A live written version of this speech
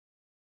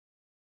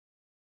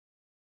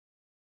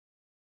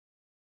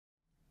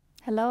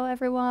Hello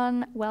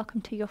everyone,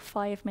 welcome to your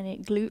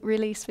 5-minute glute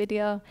release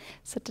video.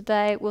 So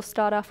today we'll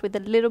start off with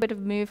a little bit of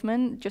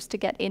movement just to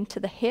get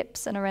into the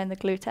hips and around the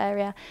glute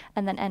area,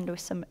 and then end with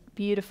some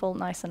beautiful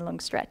nice and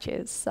long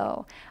stretches.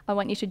 So I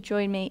want you to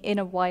join me in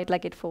a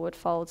wide-legged forward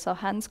fold. So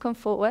hands come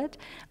forward.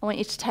 I want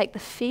you to take the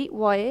feet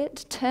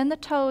wide, turn the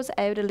toes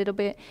out a little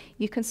bit.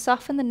 You can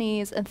soften the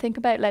knees and think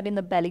about letting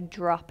the belly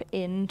drop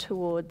in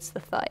towards the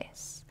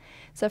thighs.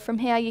 So from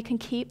here, you can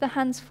keep the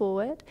hands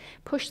forward,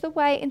 push the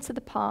weight into the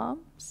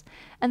palms,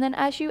 and then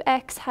as you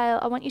exhale,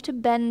 I want you to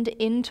bend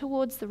in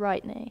towards the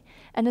right knee.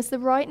 And as the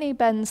right knee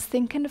bends,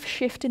 think of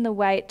shifting the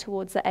weight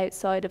towards the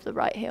outside of the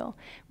right heel.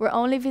 We're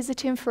only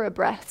visiting for a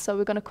breath, so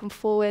we're going to come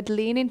forward,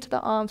 lean into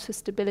the arms for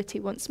stability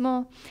once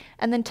more,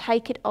 and then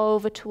take it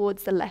over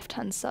towards the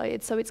left-hand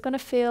side. So it's going to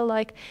feel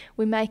like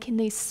we're making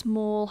these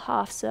small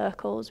half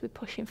circles. We're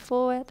pushing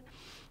forward,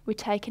 we're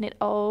taking it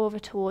over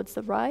towards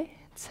the right.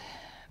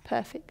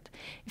 Perfect.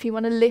 If you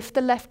want to lift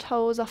the left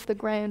toes off the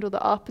ground or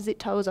the opposite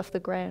toes off the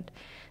ground,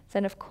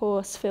 then of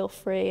course feel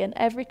free. And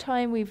every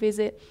time we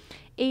visit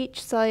each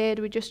side,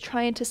 we're just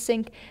trying to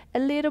sink a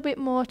little bit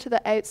more to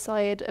the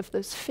outside of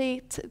those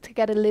feet to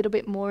get a little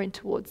bit more in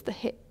towards the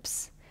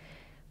hips.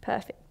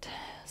 Perfect.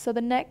 So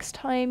the next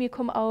time you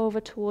come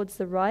over towards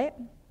the right,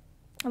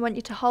 I want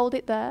you to hold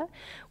it there.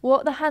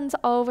 Walk the hands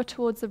over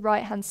towards the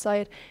right hand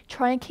side.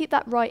 Try and keep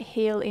that right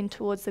heel in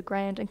towards the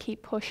ground and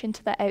keep pushing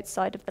to the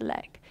outside of the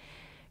leg.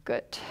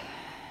 Good.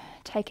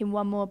 Taking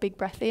one more big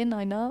breath in,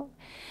 I know.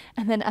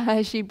 And then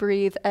as you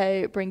breathe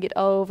out, bring it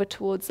over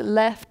towards the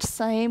left,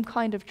 same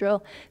kind of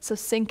drill. So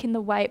sinking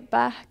the weight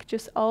back,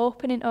 just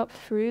opening up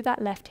through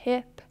that left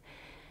hip.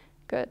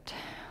 Good.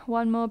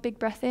 One more big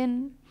breath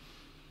in.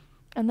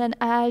 And then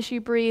as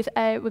you breathe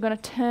out, we're going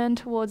to turn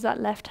towards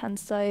that left-hand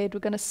side. We're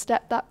going to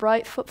step that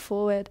right foot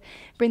forward,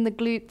 bring the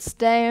glutes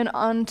down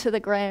onto the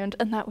ground.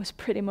 And that was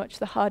pretty much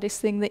the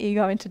hardest thing that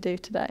you're going to do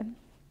today.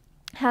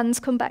 Hands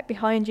come back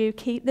behind you,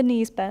 keep the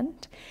knees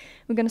bent.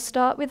 We're going to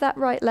start with that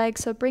right leg,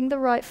 so bring the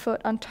right foot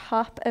on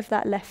top of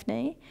that left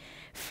knee.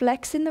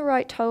 Flex in the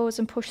right toes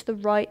and push the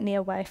right knee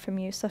away from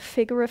you, so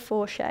figure of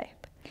 4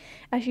 shape.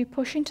 As you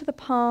push into the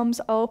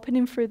palms,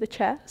 opening through the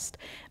chest,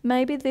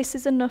 maybe this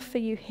is enough for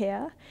you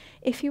here.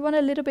 If you want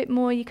a little bit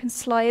more, you can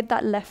slide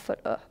that left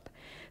foot up.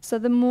 So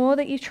the more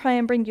that you try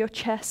and bring your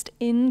chest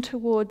in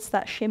towards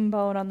that shin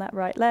bone on that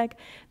right leg,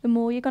 the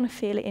more you're going to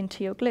feel it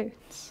into your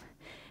glutes.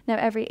 Now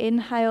every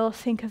inhale,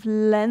 think of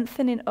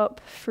lengthening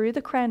up through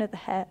the crown of the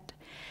head.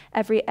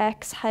 Every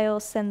exhale,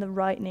 send the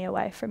right knee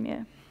away from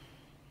you.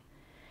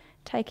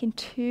 Taking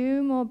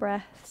 2 more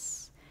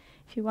breaths.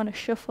 If you want to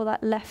shuffle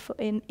that left foot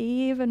in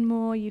even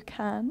more, you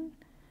can.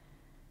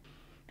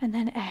 And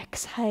then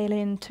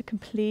exhaling to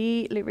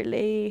completely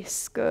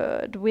release.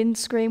 Good.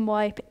 Windscreen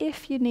wipe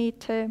if you need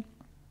to.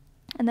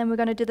 And then we're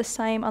going to do the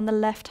same on the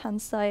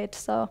left-hand side.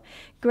 So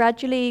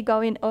gradually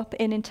going up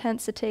in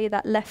intensity,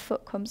 that left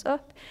foot comes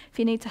up. If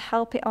you need to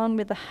help it on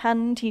with the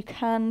hand, you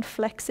can,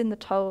 flexing the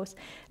toes,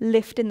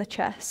 lifting the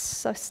chest.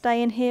 So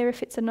stay in here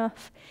if it's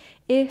enough.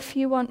 If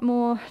you want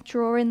more,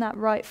 drawing that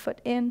right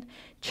foot in,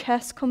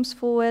 chest comes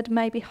forward,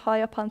 maybe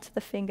high up onto the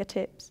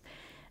fingertips.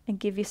 And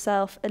give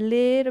yourself a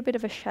little bit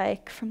of a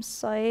shake from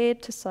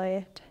side to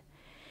side.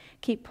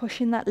 Keep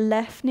pushing that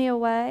left knee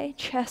away,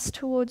 chest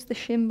towards the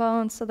shin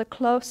bone. So the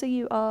closer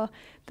you are,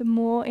 the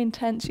more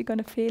intense you're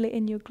going to feel it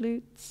in your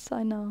glutes.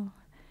 I know.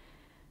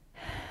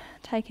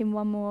 Taking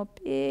one more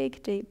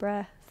big deep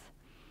breath.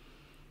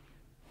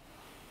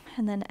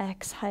 And then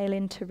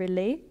exhaling to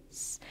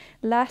release.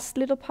 Last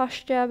little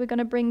posture, we're going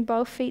to bring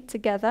both feet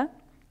together.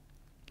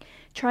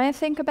 Try and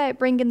think about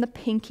bringing the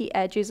pinky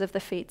edges of the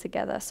feet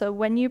together. So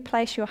when you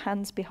place your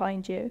hands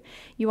behind you,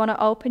 you want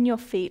to open your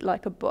feet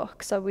like a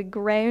book. So we're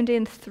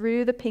grounding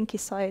through the pinky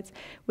sides.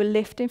 We're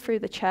lifting through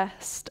the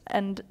chest.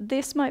 And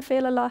this might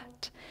feel a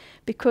lot.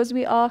 Because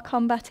we are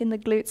combating the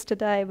glutes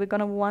today, we're going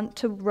to want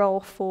to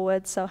roll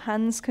forward. So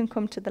hands can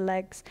come to the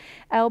legs.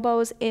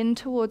 Elbows in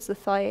towards the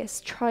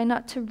thighs. Try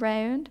not to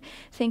round.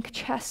 Think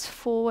chest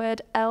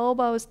forward,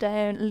 elbows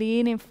down,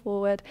 leaning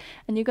forward.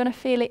 And you're going to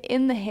feel it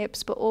in the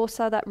hips, but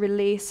also that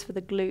release for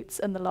the glutes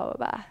and the lower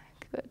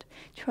back. Good.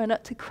 Try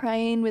not to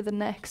crane with the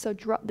neck, so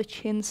drop the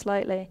chin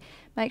slightly.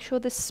 Make sure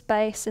there's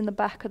space in the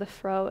back of the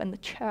throat and the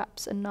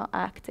traps are not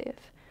active.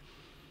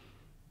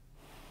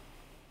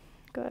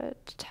 Good.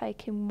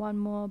 Taking one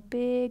more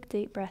big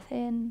deep breath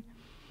in.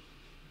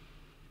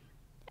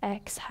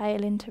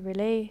 Exhaling to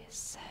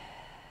release.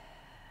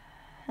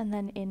 And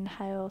then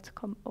inhale to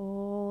come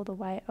all the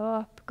way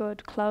up.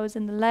 Good.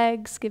 Closing the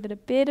legs. Give it a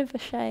bit of a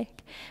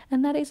shake.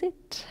 And that is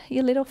it.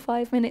 Your little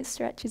 5-minute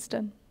stretch is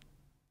done.